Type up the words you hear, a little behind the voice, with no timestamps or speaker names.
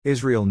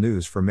Israel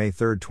News for May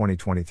 3,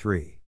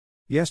 2023.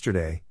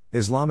 Yesterday,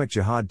 Islamic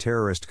Jihad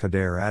terrorist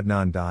Khader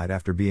Adnan died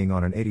after being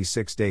on an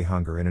 86-day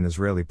hunger in an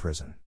Israeli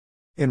prison.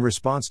 In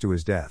response to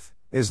his death,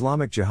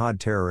 Islamic Jihad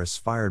terrorists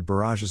fired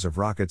barrages of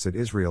rockets at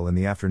Israel in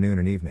the afternoon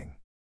and evening.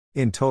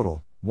 In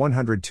total,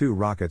 102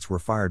 rockets were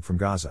fired from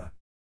Gaza.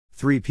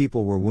 3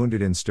 people were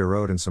wounded in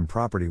Sderot and some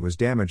property was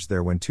damaged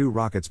there when 2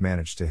 rockets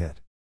managed to hit.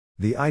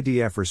 The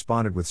IDF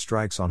responded with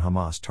strikes on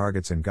Hamas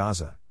targets in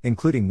Gaza,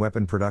 including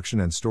weapon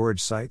production and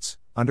storage sites,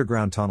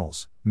 underground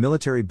tunnels,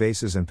 military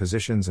bases and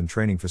positions and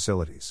training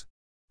facilities.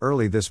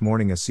 Early this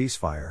morning a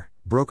ceasefire,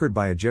 brokered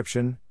by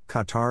Egyptian,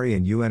 Qatari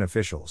and UN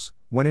officials,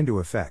 went into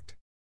effect.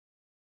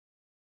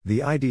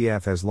 The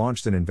IDF has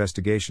launched an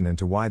investigation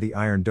into why the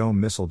Iron Dome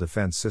missile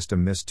defense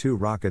system missed 2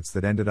 rockets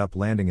that ended up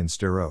landing in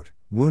Sderot,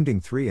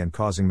 wounding 3 and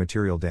causing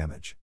material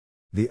damage.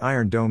 The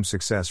Iron Dome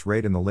success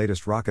rate in the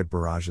latest rocket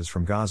barrages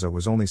from Gaza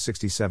was only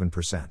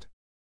 67%.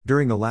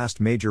 During the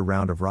last major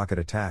round of rocket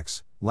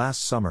attacks,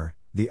 last summer,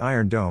 the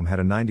Iron Dome had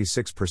a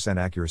 96%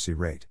 accuracy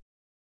rate.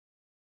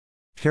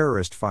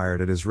 Terrorist fired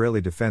at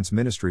Israeli Defense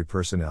Ministry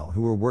personnel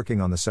who were working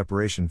on the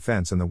separation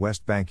fence in the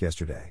West Bank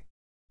yesterday.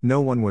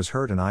 No one was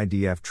hurt and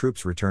IDF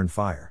troops returned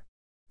fire.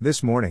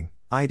 This morning,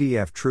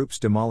 IDF troops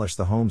demolished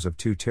the homes of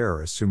 2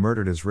 terrorists who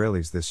murdered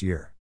Israelis this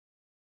year.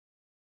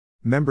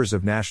 Members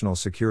of National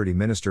Security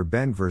Minister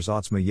Ben Gvir's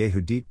Otzma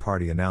Yehudit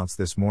party announced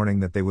this morning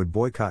that they would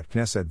boycott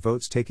Knesset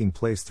votes taking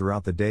place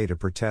throughout the day to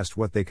protest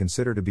what they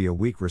consider to be a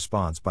weak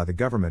response by the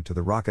government to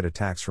the rocket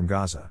attacks from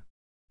Gaza.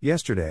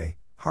 Yesterday,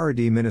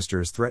 Haredi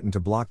ministers threatened to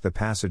block the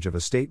passage of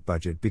a state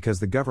budget because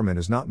the government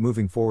is not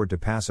moving forward to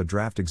pass a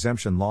draft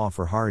exemption law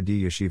for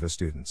Haredi yeshiva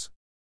students.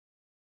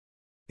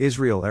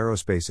 Israel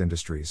Aerospace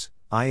Industries,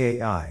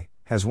 IAI,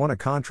 has won a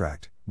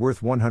contract, worth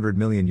 €100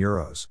 million,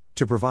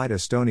 to provide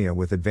Estonia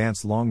with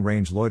advanced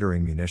long-range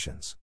loitering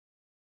munitions.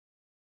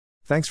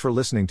 Thanks for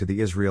listening to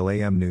the Israel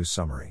AM News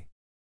Summary.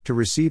 To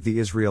receive the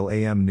Israel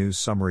AM News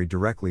Summary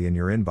directly in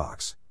your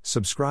inbox,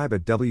 subscribe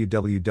at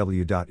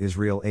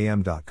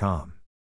www.israelam.com.